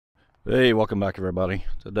Hey, welcome back everybody.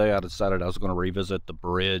 Today I decided I was going to revisit the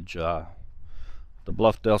bridge, the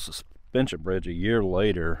Bluff suspension bridge a year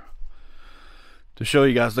later to show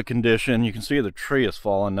you guys the condition. You can see the tree is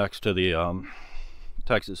fallen next to the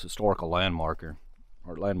Texas historical landmark.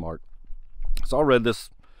 So I read this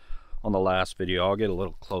on the last video. I'll get a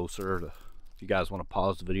little closer if you guys want to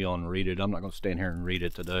pause the video and read it. I'm not going to stand here and read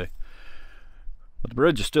it today. But the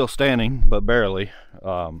bridge is still standing, but barely.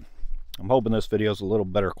 I'm hoping this video is a little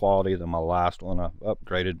better quality than my last one. I've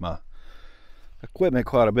upgraded my equipment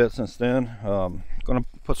quite a bit since then. Going to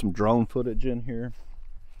put some drone footage in here,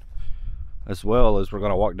 as well as we're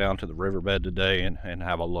going to walk down to the riverbed today and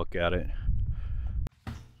have a look at it.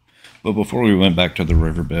 But before we went back to the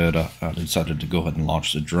riverbed, I decided to go ahead and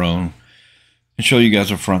launch the drone and show you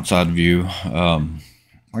guys a front side view.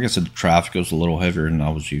 Like I said, the traffic was a little heavier than I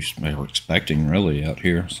was expecting really out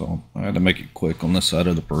here, so I had to make it quick on this side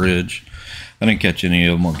of the bridge. I didn't catch any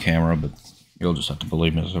of them on camera, but you'll just have to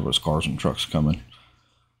believe me, there was cars and trucks coming.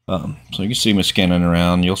 So you can see me scanning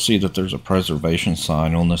around. You'll see that there's a preservation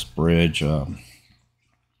sign on this bridge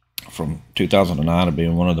from 2009 of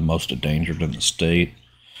being one of the most endangered in the state.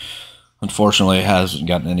 Unfortunately, it hasn't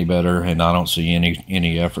gotten any better, and I don't see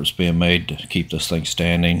any efforts being made to keep this thing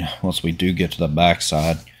standing. Once we do get to the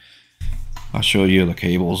backside, I'll show you the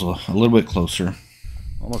cables a little bit closer.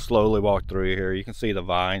 I'm going to slowly walk through here. You can see the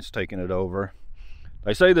vines taking it over.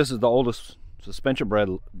 They say this is the oldest suspension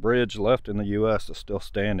bridge left in the U.S. that's still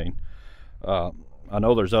standing. I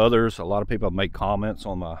know there's others. A lot of people have made comments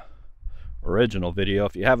on my original video.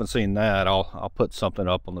 If you haven't seen that, I'll put something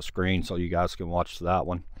up on the screen so you guys can watch that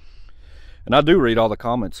one. And I do read all the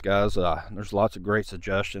comments, guys. There's lots of great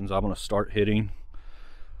suggestions. I'm going to start hitting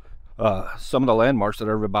some of the landmarks that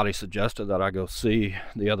everybody suggested that I go see.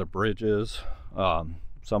 The other bridges, some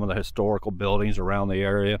of the historical buildings around the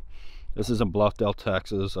area. This is in Bluffdale,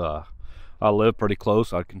 Texas. I live pretty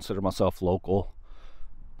close. I consider myself local.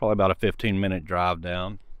 Probably about a 15-minute drive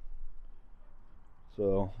down.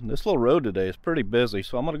 So this little road today is pretty busy.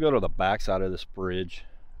 So I'm going to go to the back side of this bridge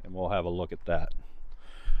and we'll have a look at that.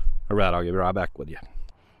 All right, I'll get right back with you.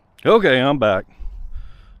 Okay, I'm back.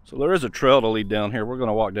 So there is a trail to lead down here. We're going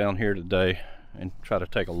to walk down here today and try to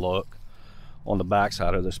take a look on the back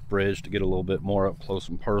side of this bridge to get a little bit more up close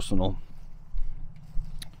and personal.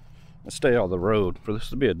 And stay out of the road. For this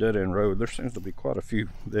to be a dead-end road, there seems to be quite a few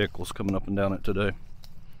vehicles coming up and down it today.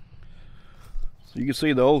 So you can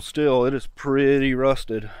see the old steel. It is pretty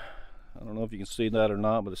rusted. I don't know if you can see that or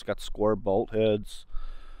not, but it's got square bolt heads.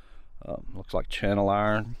 Looks like channel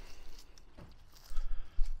iron.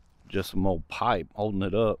 Just some old pipe holding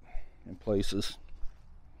it up in places.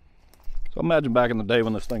 So imagine back in the day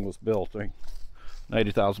when this thing was built, an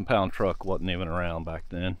 80,000 pound truck wasn't even around back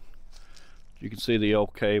then. You can see the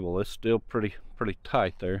old cable. It's still pretty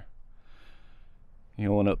tight there.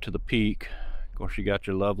 You went up to the peak. Of course, you got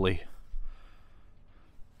your lovely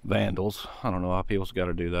vandals. I don't know how people's got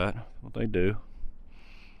to do that, but they do.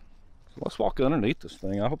 So let's walk underneath this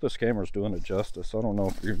thing. I hope this camera's doing it justice. I don't know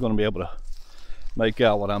if you're going to be able to make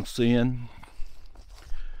out what I'm seeing,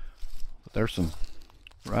 but there's some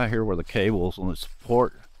right here where the cables on the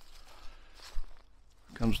support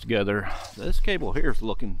comes together. This cable here is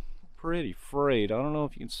looking pretty frayed. I don't know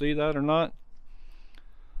if you can see that or not,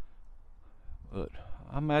 but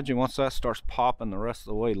I imagine once that starts popping the rest of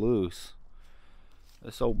the way loose,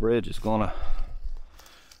 this old bridge is gonna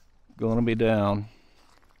be down.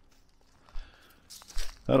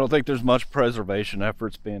 I don't think there's much preservation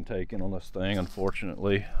efforts being taken on this thing,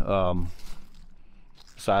 unfortunately.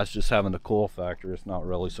 Besides just having the cool factor, it's not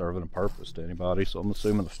really serving a purpose to anybody. So I'm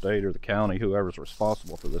assuming the state or the county, whoever's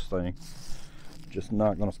responsible for this thing, just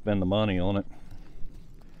not going to spend the money on it.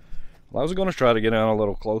 Well, I was going to try to get down a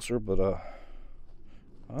little closer, but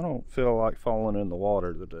I don't feel like falling in the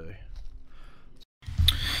water today.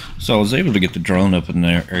 So I was able to get the drone up in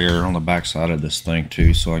the air on the back side of this thing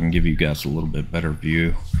too, so I can give you guys a little bit better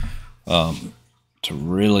view to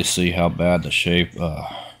really see how bad the shape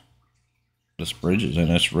this bridge is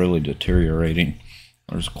in. It's really deteriorating.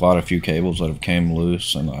 There's quite a few cables that have came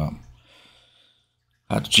loose, and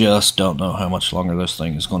I just don't know how much longer this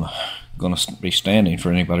thing is gonna be standing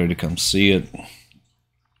for anybody to come see it.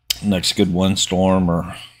 Next good windstorm,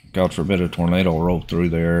 or God forbid a tornado will roll through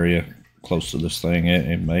the area close to this thing,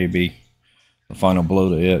 it may be the final blow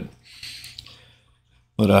to it.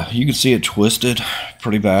 But you can see it twisted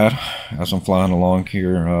pretty bad as I'm flying along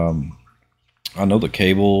here. I know the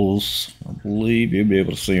cables, I believe you'll be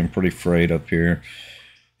able to see them pretty frayed up here.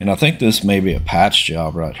 And I think this may be a patch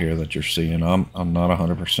job right here that you're seeing. I'm not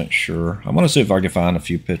 100% sure. I'm going to see if I can find a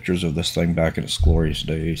few pictures of this thing back in its glorious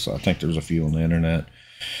days. I think there's a few on the internet.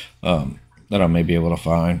 that I may be able to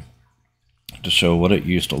find to show what it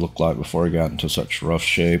used to look like before it got into such rough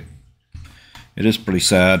shape. It is pretty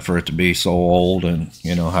sad for it to be so old and,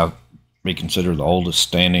 you know, be considered the oldest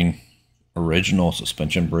standing original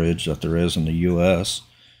suspension bridge that there is in the U.S.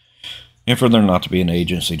 And for there not to be an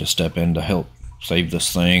agency to step in to help save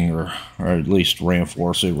this thing, or at least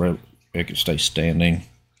reinforce it where it can stay standing.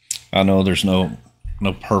 I know there's no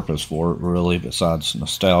purpose for it really besides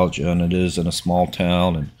nostalgia, and it is in a small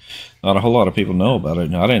town, and not a whole lot of people know about it.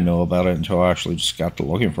 And I didn't know about it until I actually just got to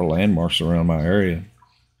looking for landmarks around my area,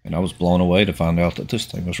 and I was blown away to find out that this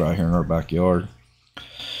thing was right here in our backyard.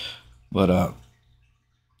 But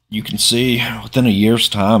you can see within a year's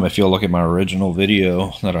time, if you'll look at my original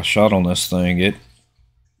video that I shot on this thing,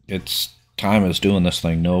 its time is doing this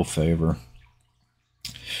thing no favor.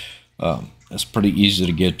 It's pretty easy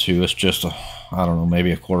to get to. It's just I don't know,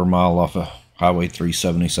 maybe a quarter mile off of Highway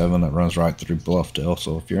 377 that runs right through Bluffdale.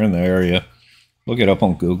 So if you're in the area, look it up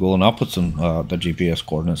on Google, and I'll put some the GPS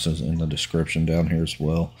coordinates in the description down here as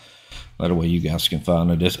well. That way you guys can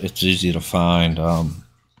find it. It's easy to find.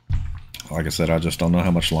 Like I said, I just don't know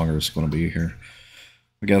how much longer it's going to be here.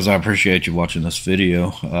 But guys, I appreciate you watching this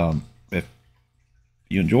video. If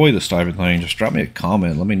you enjoy this type of thing, just drop me a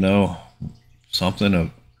comment. Let me know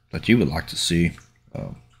something that you would like to see,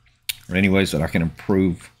 or any ways that I can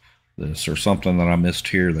improve this, or something that I missed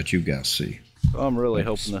here that you guys see. I'm really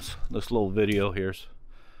hoping this little video here's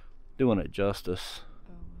doing it justice.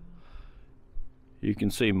 You can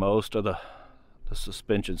see most of the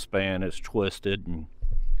suspension span is twisted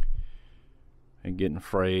and getting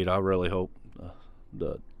frayed. I really hope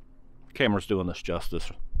the camera's doing this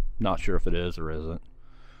justice. Not sure if it is or isn't.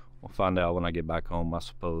 We'll find out when I get back home, I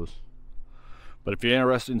suppose. But if you're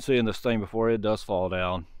interested in seeing this thing before it does fall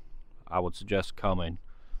down, I would suggest coming.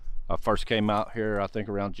 I first came out here, I think,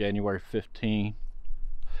 around January 15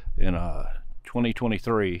 in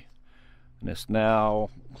 2023, and it's now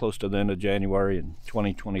close to the end of January in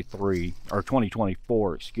 2023, or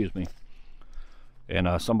 2024, excuse me. And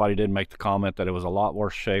somebody did make the comment that it was a lot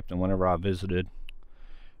worse shape than whenever I visited,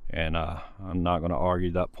 and I'm not going to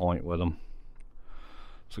argue that point with them.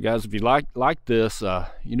 So guys, if you like this,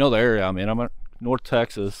 you know the area I'm in. I'm in North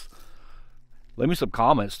Texas. Leave me some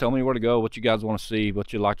comments. Tell me where to go, what you guys want to see,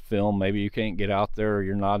 what you'd like to film. Maybe you can't get out there, or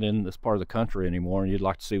you're not in this part of the country anymore, and you'd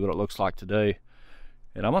like to see what it looks like today.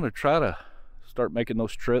 And I'm going to try to start making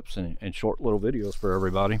those trips and short little videos for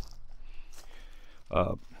everybody.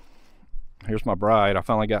 Here's my bride. I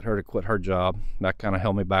finally got her to quit her job. That kind of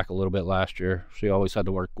held me back a little bit last year. She always had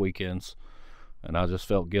to work weekends, and I just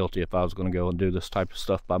felt guilty if I was going to go and do this type of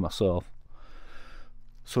stuff by myself.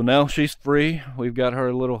 So now she's free. We've got her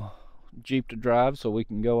a little Jeep to drive, so we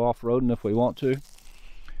can go off-roading if we want to.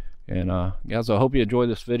 And guys, I hope you enjoy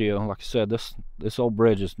this video. Like I said, this old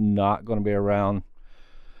bridge is not going to be around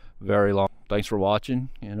very long. Thanks for watching,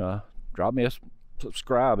 and drop me a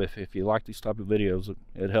subscribe if you like these type of videos.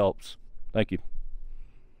 It helps. Thank you.